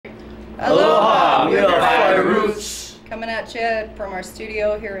Aloha, we are Fiyah Rootz. Coming at you from our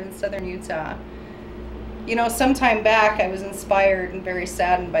studio here in southern Utah. You know, some time back I was inspired and very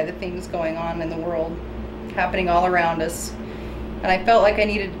saddened by the things going on in the world, happening all around us. And I felt like I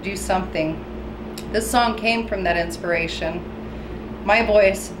needed to do something. This song came from that inspiration. My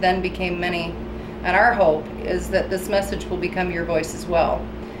voice then became many. And our hope is that this message will become your voice as well.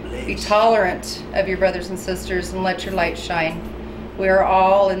 Be tolerant of your brothers and sisters and let your light shine. We are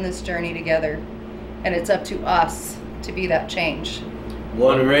all in this journey together, and it's up to us to be that change.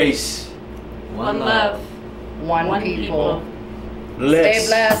 One race, one love, one people. Let's stay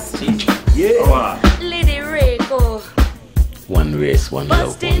blessed. Yeah. Lady Reiko. One race, one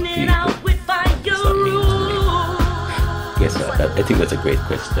love, one people. What's that mean to me? Yes, I think that's a great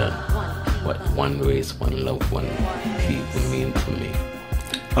question. What one race, one love, one people mean to me?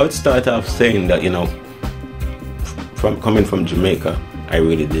 I would start off saying that, you know, coming from Jamaica, I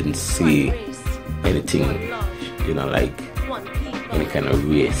really didn't see anything, you know, like any kind of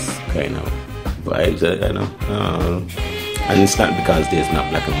race kind of vibes, you know. And it's not because there's not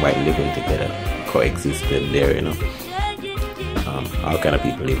black and white living together, coexisting there, you know. All kind of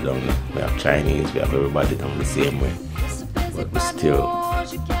people live down there. We have Chinese, we have everybody down the same way. But we still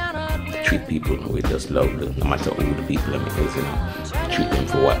treat people with just love, no matter who the people are, because, you know, treat them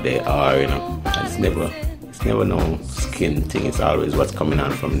for what they are, you know. And it's never no skin thing, it's always what's coming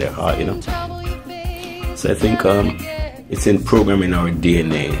out from their heart, you know. So I think it's in programming our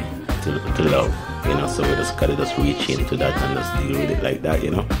DNA to love, you know, so we just gotta just reach into that and just deal with it like that, you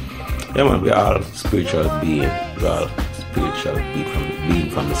know. Yeah man, we're all spiritual beings, we're all spiritual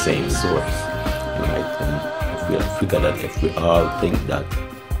being from the same source. Right? And if we figure that, if we all think that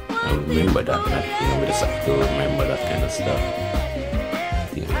and remember that, you know, we just have to remember that kind of stuff. I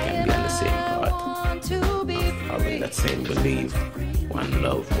think we can be on the same path, having that same belief, one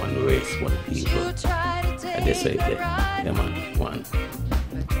love, one race, one people. And they say that, yeah man, one.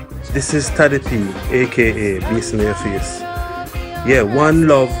 This is Taddy P, aka Beast in Your Face. Yeah, one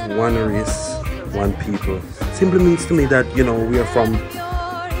love, one race, one people. Simply means to me that, you know, we are from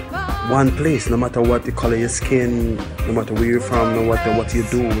one place, no matter what the color of your skin, no matter where you're from, no matter what you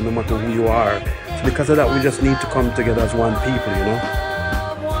do, no matter who you are. So because of that, we just need to come together as one people, you know.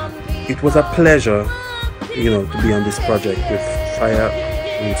 It was a pleasure, you know, to be on this project with Fiyah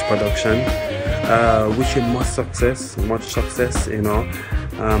Rootz Production. Wishing much success, you know.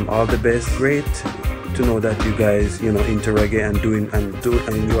 All the best. Great to know that you guys, you know, into reggae and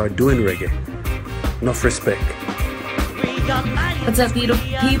you are doing reggae. Enough respect. What's up, beautiful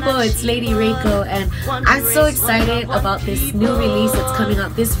people? It's Lady Reiko, and I'm so excited about this new release that's coming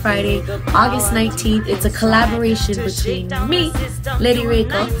out this Friday, August 19th. It's a collaboration between me, Lady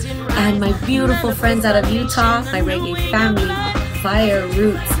Reiko, and my beautiful friends out of Utah, my reggae family, Fiyah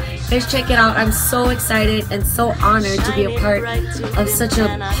Rootz. Guys, check it out. I'm so excited and so honored to be a part of such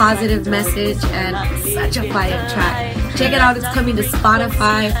a positive message and such a fire track. Check it out. It's coming to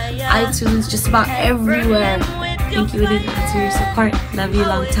Spotify, iTunes, just about everywhere. Thank you in advance for your support. Love you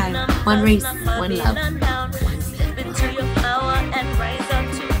long time. One race, one love.